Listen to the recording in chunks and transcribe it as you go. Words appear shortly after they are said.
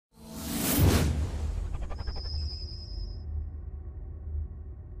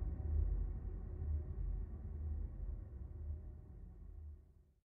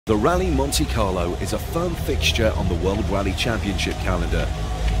The Rallye Monte Carlo is a firm fixture on the World Rally Championship calendar.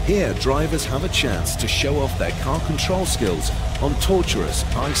 Here, drivers have a chance to show off their car control skills on tortuous,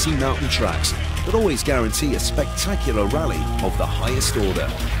 icy mountain tracks that always guarantee a spectacular rally of the highest order.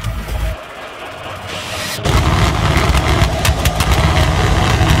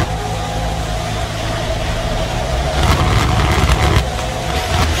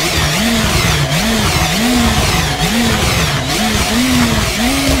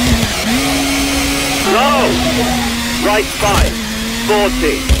 Right 5,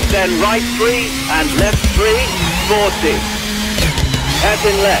 40, then right 3 and left 3, 40.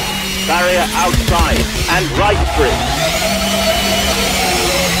 Hairpin left, barrier outside and right 3.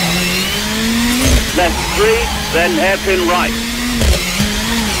 Left 3, then hairpin right.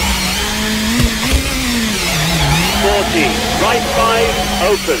 40, right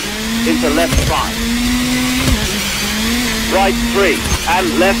 5, open, into left 5. Right 3 and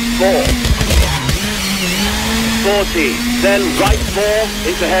left 4. 40, then right 4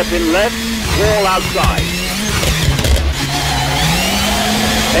 into hairpin left, wall outside.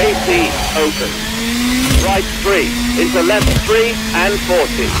 80, open. Right 3 into left 3 and 40.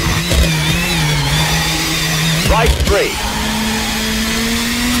 Right 3.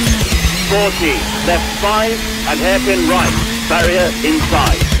 40, left 5 and hairpin right, barrier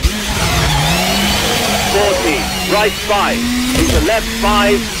inside. 40, right 5 into left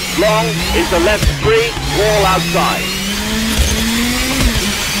 5, long into left 3, wall outside.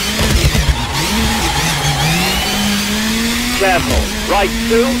 Careful, right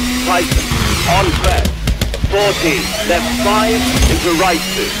 2, tighten, on crest. 40, left 5 into right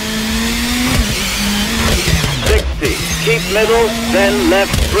 2. 60, keep middle, then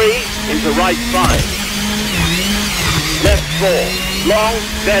left 3 into right 5. Left 4, long,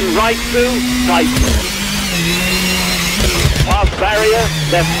 then right 2, tighten. Past barrier,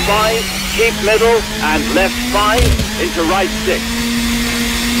 left 5, keep middle, and left 5 into right 6.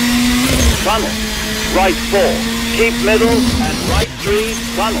 Tunnel, right 4, keep middle, and right 3,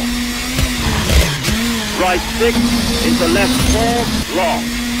 tunnel. Right 6 into left 4, long.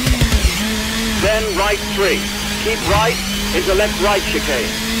 Then right 3, keep right into left right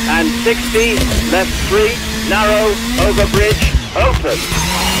chicane. And 60, left 3, narrow, over bridge, open.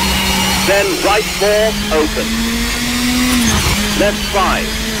 Then right 4, open. Left 5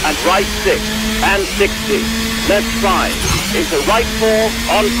 and right 6 and 60. Left 5 into right 4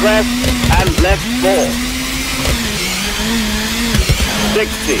 on crest and left 4.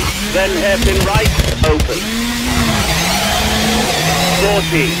 60, then hairpin right, open.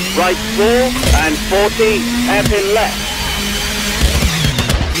 40, right 4 and 40, hairpin left.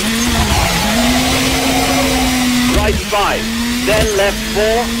 Right 5, then left 4,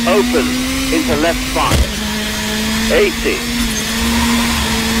 open into left 5. 80.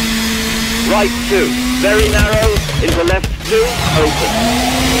 Right 2, very narrow, into left 2, open.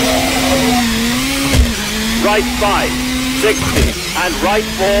 Right 5, 60, and right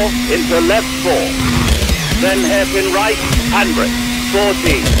 4, into left 4. Then hairpin right, handbrake,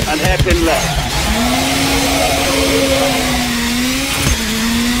 40, and hairpin left.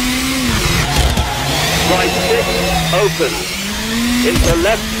 Right 6, open, into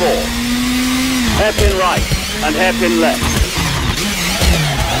left 4. Hairpin right, and hairpin left.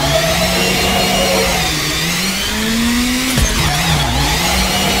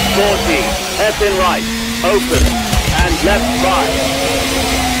 40, hairpin right, open, and left 5.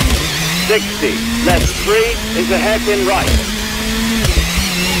 60, left 3 into hairpin right.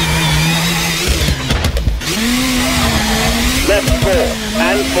 Left 4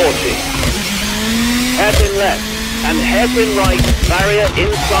 and 40. Hairpin left and hairpin right, barrier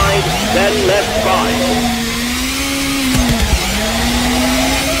inside, then left 5.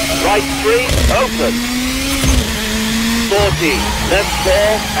 Right 3, open. 40, left 4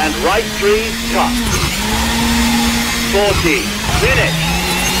 and right 3, cut. 40, finish.